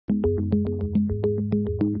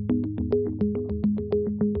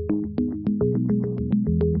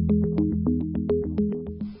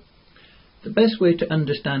best way to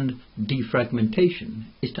understand defragmentation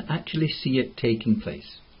is to actually see it taking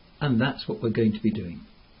place, and that's what we're going to be doing.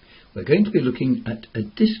 We're going to be looking at a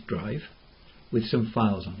disk drive with some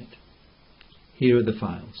files on it. Here are the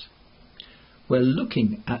files. We're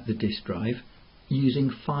looking at the disk drive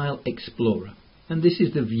using File Explorer, and this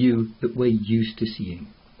is the view that we're used to seeing.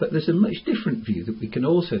 But there's a much different view that we can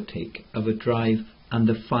also take of a drive and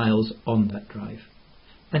the files on that drive.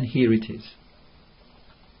 And here it is.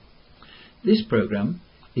 This program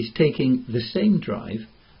is taking the same drive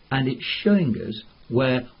and it's showing us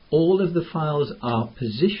where all of the files are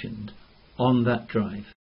positioned on that drive.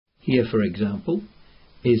 Here, for example,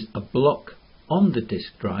 is a block on the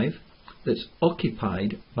disk drive that's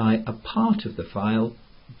occupied by a part of the file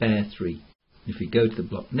bear3. If we go to the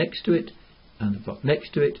block next to it and the block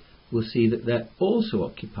next to it, we'll see that they're also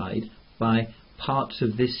occupied by parts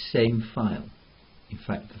of this same file. In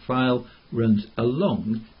fact, the file runs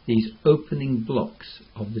along these opening blocks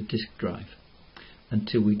of the disk drive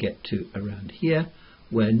until we get to around here,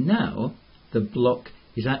 where now the block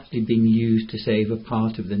is actually being used to save a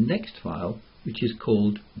part of the next file, which is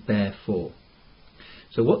called bear4.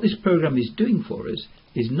 So what this program is doing for us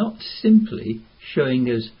is not simply showing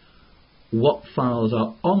us what files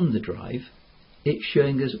are on the drive, it's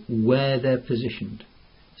showing us where they're positioned,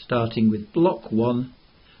 starting with block 1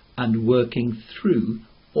 and working through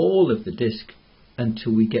all of the disk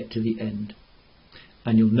until we get to the end.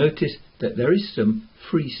 And you'll notice that there is some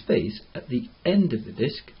free space at the end of the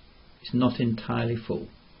disk. It's not entirely full.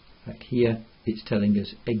 In fact, here it's telling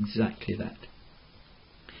us exactly that.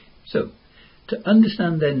 So, to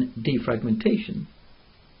understand then defragmentation,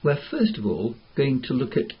 we're first of all going to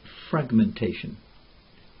look at fragmentation.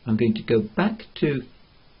 I'm going to go back to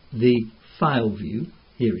the file view,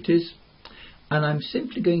 here it is, and I'm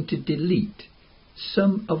simply going to delete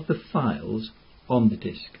some of the files on the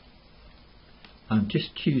disk. I'm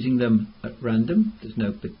just choosing them at random. There's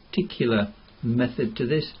no particular method to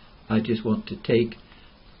this. I just want to take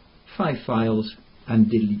 5 files and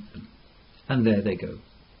delete them. And there they go.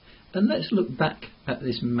 And let's look back at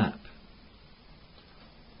this map.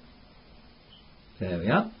 There we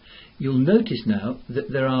are. You'll notice now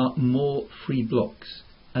that there are more free blocks,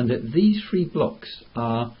 and that these free blocks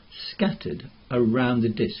are scattered around the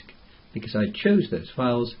disk because I chose those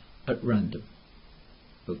files at random.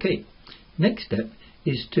 Okay, next step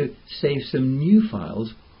is to save some new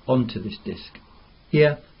files onto this disk.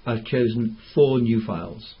 Here I've chosen 4 new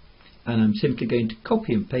files, and I'm simply going to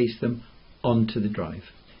copy and paste them onto the drive.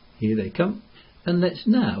 Here they come, and let's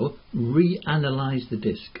now reanalyze the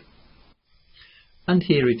disk. And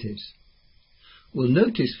here it is. We'll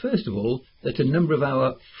notice first of all that a number of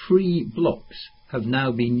our free blocks have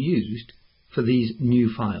now been used for these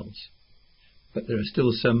new files. But there are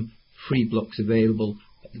still some free blocks available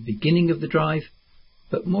at the beginning of the drive,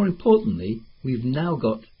 but more importantly, we've now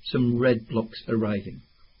got some red blocks arriving.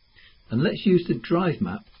 And let's use the drive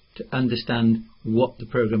map to understand what the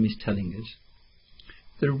program is telling us.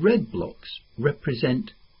 The red blocks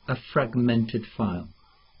represent a fragmented file.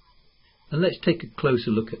 And let's take a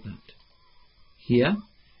closer look at that. Here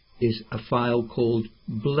is a file called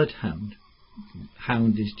Bloodhound.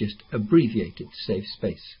 Hound is just abbreviated to save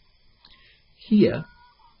space. Here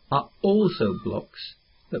are also blocks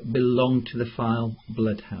that belong to the file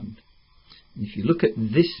Bloodhound. And if you look at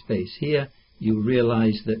this space here, you'll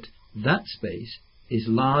realize that that space is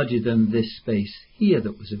larger than this space here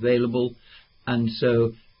that was available, and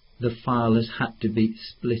so the file has had to be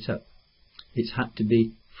split up. It's had to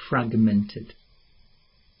be fragmented.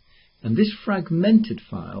 And this fragmented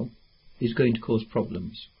file is going to cause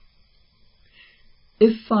problems.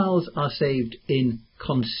 If files are saved in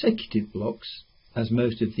consecutive blocks, as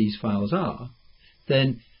most of these files are,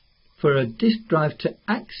 then for a disk drive to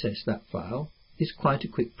access that file is quite a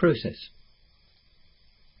quick process.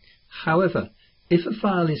 However, if a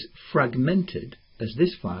file is fragmented, as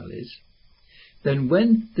this file is, then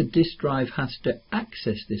when the disk drive has to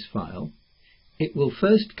access this file, it will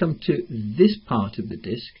first come to this part of the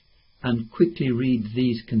disk and quickly read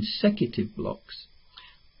these consecutive blocks,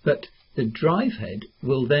 but the drive head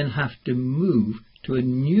will then have to move to a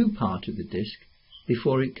new part of the disk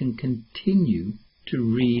before it can continue to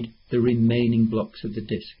read the remaining blocks of the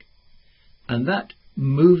disk. And that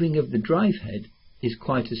moving of the drive head is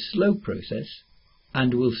quite a slow process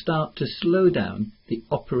and will start to slow down the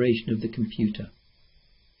operation of the computer.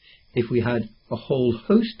 If we had a whole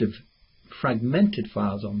host of fragmented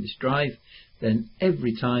files on this drive, then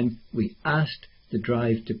every time we asked the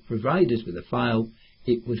drive to provide us with a file,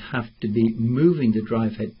 it would have to be moving the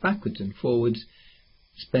drive head backwards and forwards,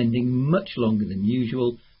 spending much longer than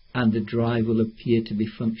usual, and the drive will appear to be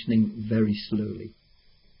functioning very slowly.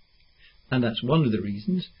 And that's one of the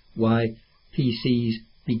reasons why PCs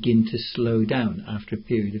begin to slow down after a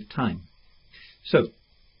period of time. So,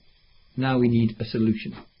 now we need a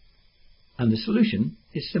solution. And the solution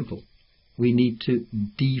is simple. We need to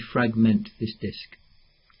defragment this disk.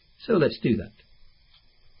 So let's do that.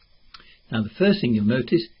 Now the first thing you'll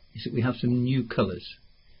notice is that we have some new colours.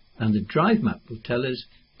 And the drive map will tell us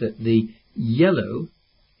that the yellow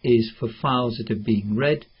is for files that are being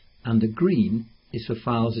read and the green is for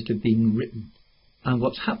files that are being written. And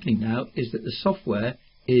what's happening now is that the software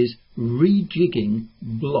is rejigging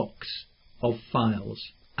blocks of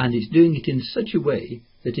files, and it's doing it in such a way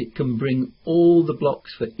that it can bring all the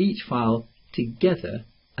blocks for each file together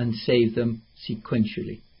and save them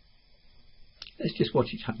sequentially. Let's just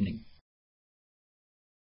watch it happening.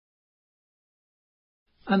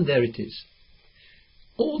 And there it is.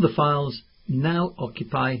 All the files now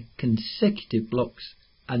occupy consecutive blocks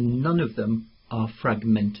and none of them are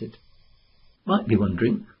fragmented. Might be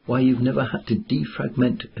wondering why you've never had to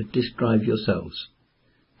defragment a disk drive yourselves.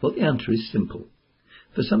 Well, the answer is simple.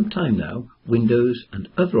 For some time now, Windows and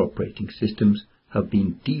other operating systems have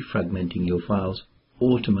been defragmenting your files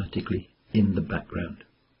automatically in the background.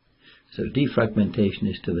 So defragmentation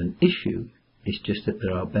is still an issue, it's just that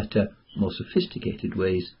there are better, more sophisticated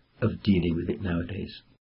ways of dealing with it nowadays.